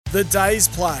The day's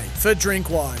play for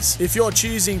Drinkwise. If you're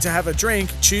choosing to have a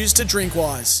drink, choose to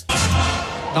Drinkwise.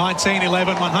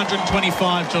 19-11,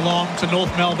 125 Geelong to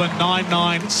North Melbourne,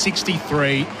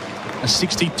 9-9-63. A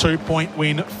 62-point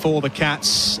win for the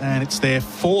Cats, and it's their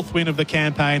fourth win of the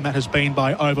campaign. That has been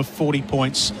by over 40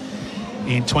 points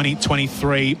in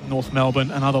 2023. North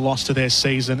Melbourne, another loss to their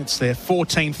season. It's their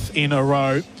 14th in a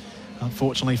row,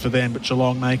 unfortunately for them, but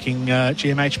Geelong making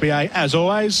GMHBA, as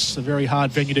always, a very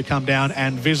hard venue to come down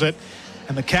and visit.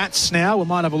 And the Cats now, we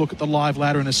might have a look at the live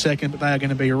ladder in a second, but they are going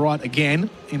to be right again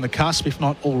in the cusp, if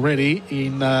not already,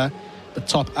 in the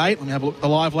top 8. Let me have a look at the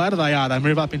live ladder. They are. They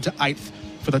move up into 8th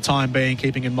for the time being,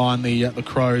 keeping in mind the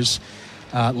Crows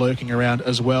lurking around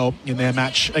as well in their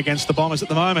match against the Bombers at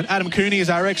the moment. Adam Cooney is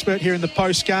our expert here in the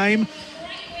post-game.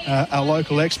 Our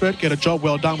local expert. Get a job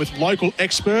well done with local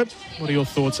expert. What are your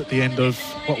thoughts at the end of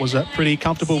what was a pretty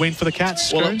comfortable win for the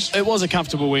Cats? Well, it was a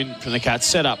comfortable win for the Cats.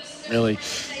 Set up, really,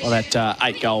 by that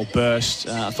 8-goal burst.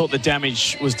 I thought the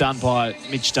damage was done by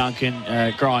Mitch Duncan,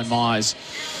 Brian Myers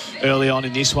early on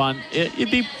in this one. You'd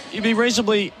be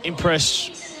reasonably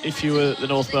impressed if you were the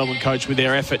North Melbourne coach with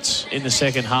their efforts in the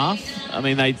second half. I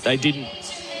mean, they didn't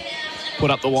put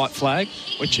up the white flag,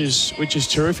 which is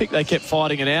terrific. They kept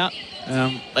fighting it out.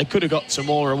 They could have got some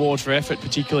more reward for effort,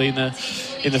 particularly in the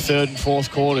third and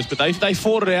fourth quarters, but they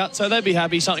fought it out, so they'd be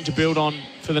happy. Something to build on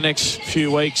for the next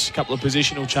few weeks. A couple of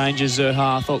positional changes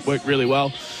I thought worked really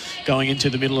well going into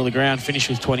the middle of the ground, finished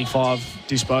with 25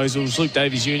 disposals. Luke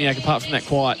Davies-Uniacke, apart from that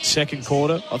quiet second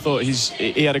quarter, I thought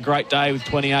he had a great day with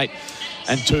 28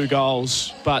 and 2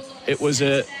 goals, but it was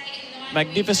a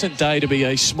magnificent day to be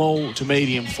a small to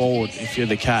medium forward if you're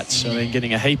the Cats. I mean,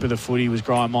 getting a heap of the footy was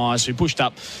Brian Myers, who pushed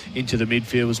up into the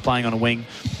midfield, was playing on a wing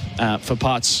for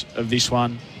parts of this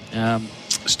one.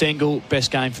 Stengel,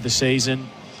 best game for the season.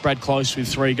 Brad Close with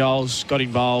 3 goals, got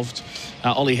involved.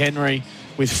 Ollie Henry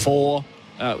with 4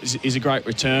 is a great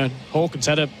return. Hawkins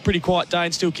had a pretty quiet day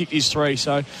and still kicked his 3.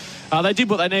 So they did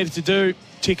what they needed to do.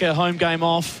 Tick a home game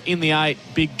off in the 8.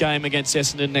 Big game against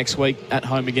Essendon next week at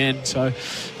home again. So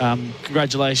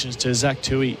congratulations to Zach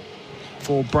Tui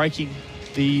for breaking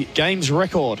the game's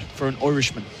record for an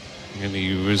Irishman. And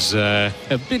he was a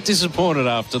bit disappointed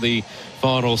after the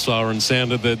final siren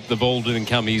sounded that the ball didn't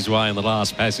come his way in the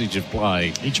last passage of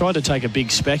play. He tried to take a big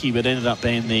specky, but ended up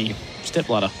being the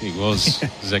stepladder. He was.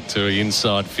 Zach Tui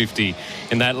inside 50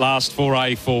 in that last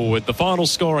foray forward. The final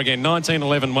score again,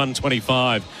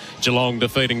 19-11-125. Geelong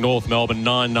defeating North Melbourne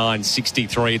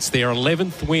 9-9-63. It's their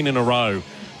 11th win in a row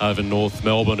over North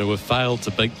Melbourne, who have failed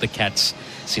to beat the Cats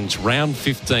since round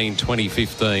 15,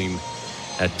 2015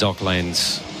 at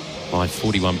Docklands by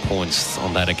 41 points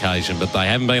on that occasion. But they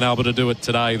haven't been able to do it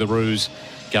today, the Roos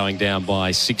going down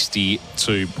by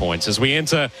 62 points. As we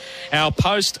enter our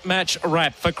post-match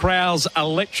wrap for Crowell's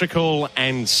Electrical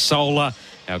and Solar,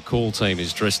 our call team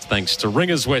is dressed thanks to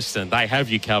Ringers Western. They have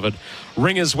you covered.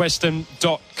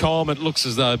 RingersWestern.com. It looks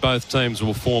as though both teams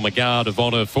will form a guard of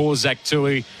honour for Zach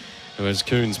Tui, who, as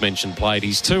Coons mentioned, played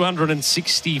his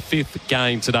 265th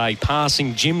game today,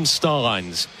 passing Jim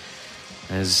Steins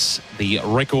as the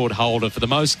record holder for the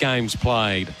most games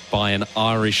played by an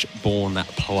Irish-born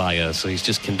player. So he's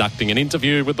just conducting an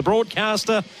interview with the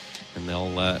broadcaster, and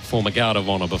they'll form a guard of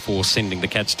honour before sending the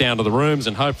Cats down to the rooms,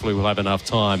 and hopefully we'll have enough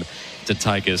time to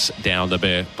take us down the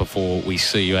bed before we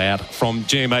see you out from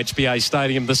GMHBA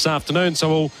Stadium this afternoon. So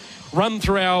we'll run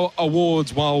through our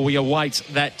awards while we await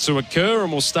that to occur,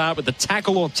 and we'll start with the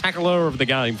tackle or tackler of the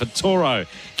game for Toro.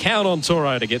 Count on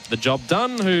Toro to get the job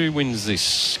done. Who wins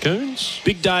this, Coons?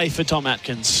 Big day for Tom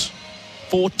Atkins.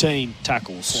 14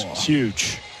 tackles. It's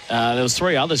huge. There was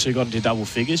 3 others who got into double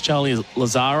figures. Charlie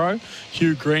Lazaro,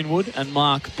 Hugh Greenwood and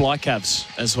Mark Blycavs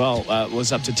as well.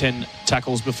 Was up to 10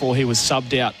 tackles before he was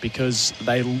subbed out because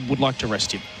they would like to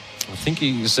rest him. I think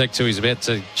Zach Tui's about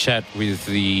to chat with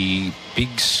the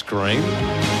big screen.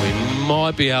 We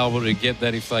might be able to get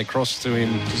that if they cross to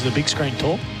him. Does the big screen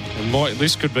talk?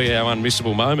 This could be our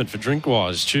unmissable moment for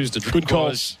Drinkwise. Choose to drink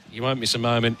wise. You won't miss a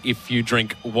moment if you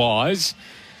drink wise.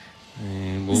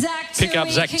 And we'll pick up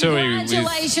Zach Tui with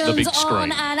the big screen.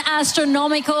 On an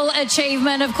astronomical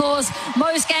achievement, of course.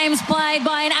 Most games played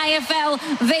by an AFL,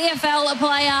 VFL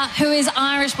player who is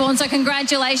Irish-born. So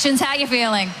congratulations. How are you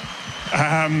feeling?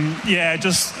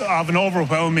 Just have an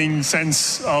overwhelming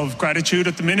sense of gratitude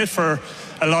at the minute for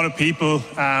a lot of people,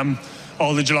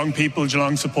 all the Geelong people,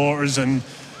 Geelong supporters, and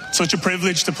such a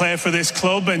privilege to play for this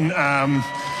club and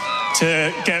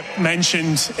to get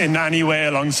mentioned in any way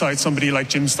alongside somebody like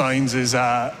Jim Steins is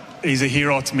he's a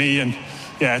hero to me, and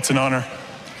yeah, it's an honour.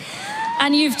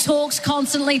 And you've talked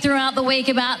constantly throughout the week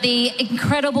about the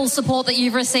incredible support that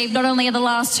you've received, not only in the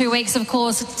last 2 weeks, of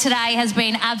course, today has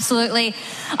been absolutely...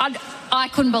 I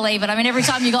couldn't believe it. I mean, every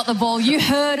time you got the ball, you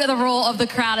heard the roar of the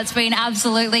crowd. It's been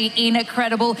absolutely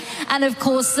incredible. And, of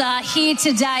course, here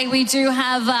today we do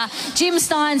have Jim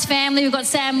Stein's family. We've got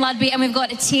Sam Ludby and we've got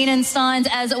Tiernan Steins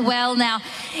as well. Now,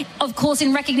 of course,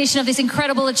 in recognition of this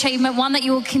incredible achievement, one that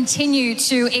you will continue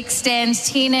to extend,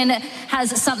 Tiernan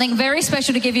has something very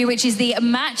special to give you, which is the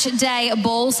match day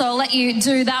ball. So I'll let you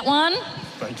do that one.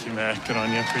 Thank you, Matt. Good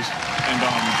on you. Appreciate it. And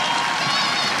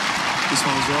this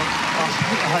one as well.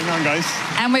 Hang on, guys.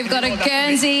 And we've got a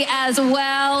Guernsey as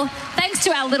well. Thanks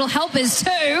to our little helpers too.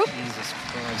 Jesus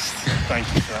Christ. Thank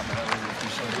you for that, Matt. I really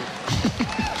appreciate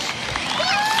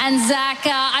it. And Zach,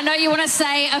 I know you want to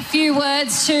say a few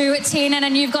words to Tiernan,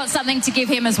 and you've got something to give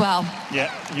him as well.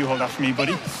 Yeah, you hold that for me,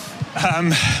 buddy.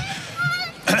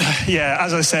 Yeah,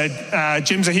 as I said,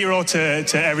 Jim's a hero to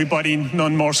everybody,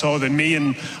 none more so than me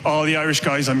and all the Irish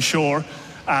guys, I'm sure.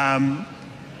 And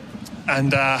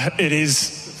it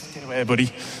is... Get away, buddy.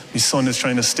 My son is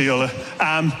trying to steal it.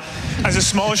 As a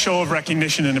small show of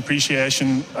recognition and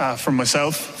appreciation from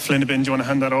myself, Flinnabin, do you want to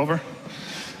hand that over?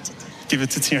 Give it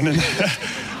to Tiernan.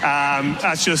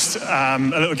 That's just a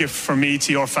little gift from me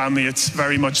to your family. It's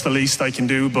very much the least I can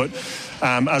do, but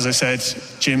as I said,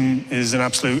 Jim is an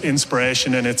absolute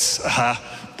inspiration, and it's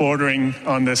bordering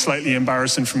on the slightly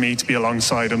embarrassing for me to be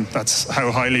alongside him. That's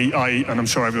how highly I, and I'm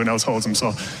sure everyone else, holds him.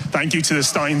 So thank you to the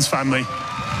Steins family.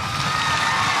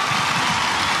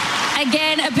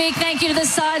 Again, a big thank you to the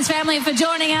Steins family for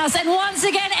joining us. And once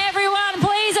again, everyone,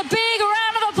 please, a big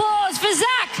round of applause for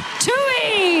Zach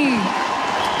Tuohy.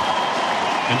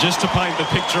 And just to paint the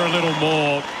picture a little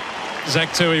more, Zach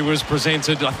Tuohy was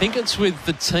presented, I think it's with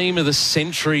the team of the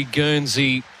Century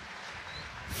Guernsey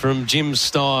from Jim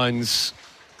Steins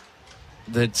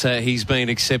that he's been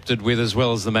accepted with, as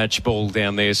well as the match ball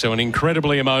down there. So an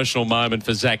incredibly emotional moment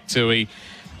for Zach Tuohy.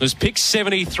 Was picked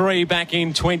 73 back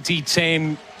in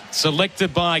 2010,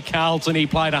 selected by Carlton. He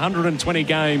played 120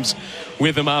 games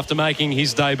with them after making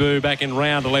his debut back in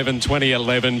round 11,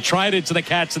 2011. Traded to the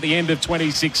Cats at the end of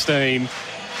 2016.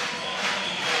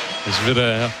 There's a bit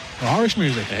of Irish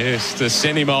music. Yes, to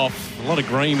send him off. A lot of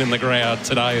green in the crowd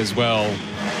today as well.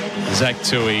 Zach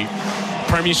Tuohy,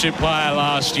 premiership player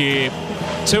last year,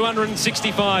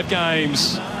 265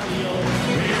 games.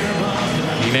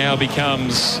 He now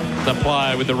becomes the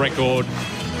player with the record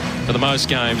for the most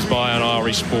games by an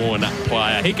Irish-born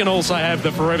player. He can also have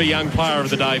the Forever Young Player of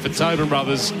the Day for Tobin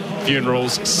Brothers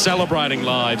Funerals, celebrating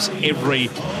lives every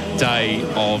day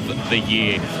of the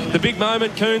year. The big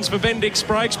moment, Coons, for Bendix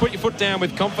Brakes. Put your foot down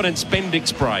with confidence,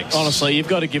 Bendix Brakes. Honestly, you've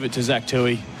got to give it to Zach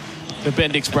Tuohy. The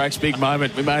Bendix Brakes big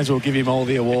moment. We may as well give him all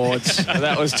the awards.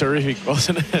 That was terrific,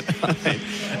 wasn't it? I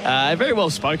mean, very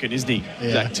well spoken, isn't he,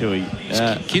 Zach Tuohy?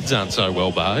 Kids aren't so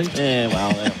well behaved. Yeah,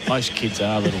 well, most kids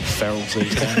are little ferals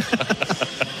these days.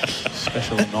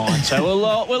 Special night. So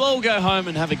we'll all go home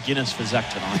and have a Guinness for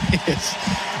Zach tonight.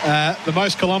 Yes. The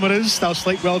most kilometres, they'll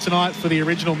sleep well tonight for the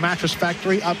original Mattress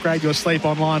Factory. Upgrade your sleep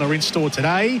online or in-store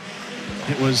today.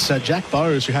 It was Jack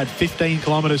Bowes who had 15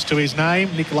 kilometres to his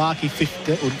name. Nick Larkey,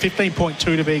 15.2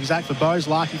 to be exact for Bowes.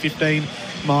 Larkey 15,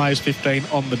 Myers 15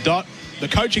 on the dot. The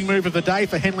coaching move of the day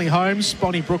for Henley Homes.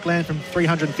 Bonnie Brookland from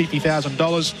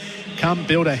 $350,000. Come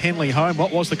build a Henley home.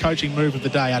 What was the coaching move of the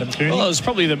day, Adam Cooney? Well, it was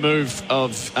probably the move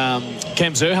of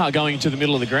Cam Zurhaar going into the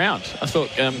middle of the ground. I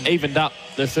thought evened up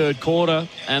the third quarter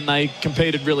and they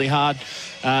competed really hard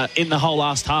in the whole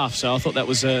last half. So I thought that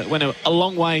was went a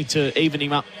long way to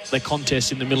evening up the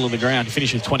contest in the middle of the ground. He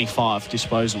finished with 25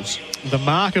 disposals. The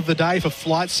mark of the day for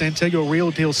Flight Centre, your real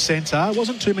deal centre.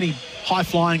 Wasn't too many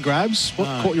high-flying grabs. What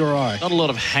caught your eye? Not a lot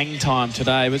of hang time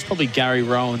today, but it's probably Gary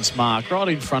Rowan's mark right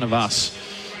in front of us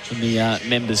in the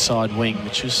members' side wing,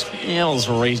 which was, was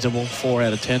reasonable, 4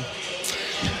 out of 10.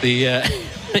 The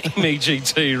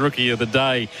MEGT Rookie of the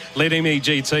Day. Let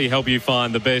MEGT help you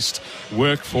find the best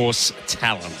workforce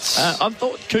talents. I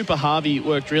thought Cooper Harvey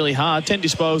worked really hard. 10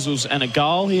 disposals and a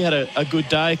goal. He had a good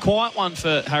day. Quiet one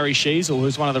for Harry Sheasel,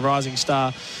 who's one of the Rising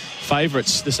Star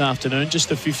favourites this afternoon. Just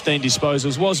the 15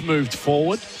 disposals was moved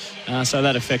forward. So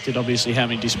that affected, obviously, how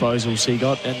many disposals he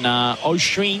got. And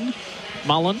O'Shreen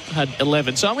Mullen had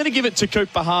 11. So I'm going to give it to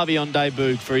Cooper Harvey on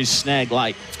debut for his snag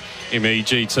late.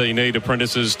 MEGT need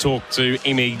apprentices. Talk to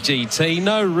MEGT.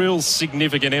 No real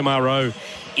significant MRO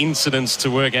incidents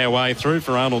to work our way through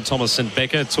for Arnold Thomas St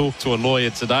Becker. Talked to a lawyer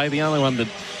today. The only one that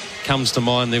comes to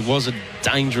mind, there was a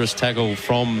dangerous tackle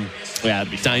from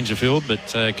Dangerfield, but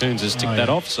Coons has ticked that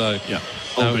off, so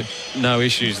no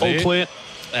issues there. All clear.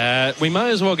 We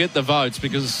may as well get the votes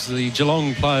because the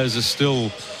Geelong players are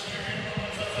still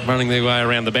running their way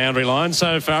around the boundary line.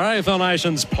 So far, AFL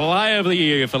Nation's Player of the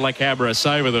Year for La Cabra.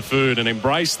 Savour the food and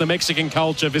embrace the Mexican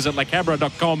culture. Visit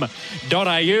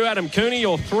lacabra.com.au. Adam Cooney,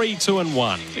 you're 3, 2 and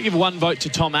 1. I give one vote to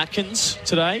Tom Atkins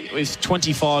today with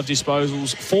 25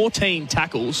 disposals, 14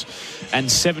 tackles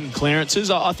and 7 clearances.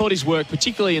 I thought his work,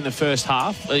 particularly in the first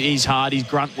half, his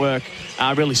grunt work,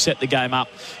 really set the game up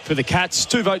for the Cats.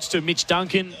 2 votes to Mitch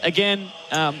Duncan. Again,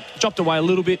 dropped away a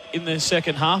little bit in the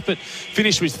second half, but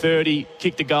finished with 30,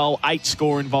 kicked a goal, 8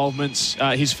 score involvements.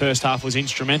 His first half was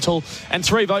instrumental. And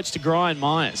 3 votes to Brian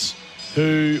Myers,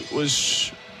 who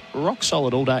was rock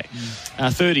solid all day.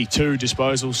 32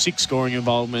 disposals, 6 scoring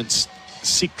involvements,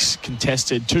 6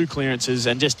 contested, 2 clearances,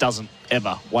 and just doesn't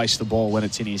ever waste the ball when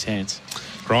it's in his hands.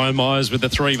 Brian Myers with the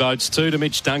 3 votes, 2 to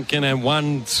Mitch Duncan and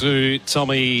 1 to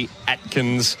Tommy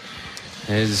Atkins.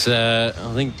 As I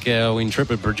think our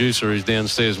intrepid producer is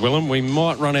downstairs, Willem. We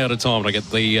might run out of time to get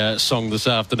the song this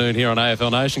afternoon here on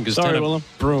AFL Nation because Tanner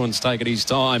Bruin's taken his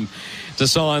time to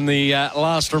sign the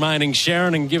last remaining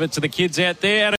Sharon and give it to the kids out there.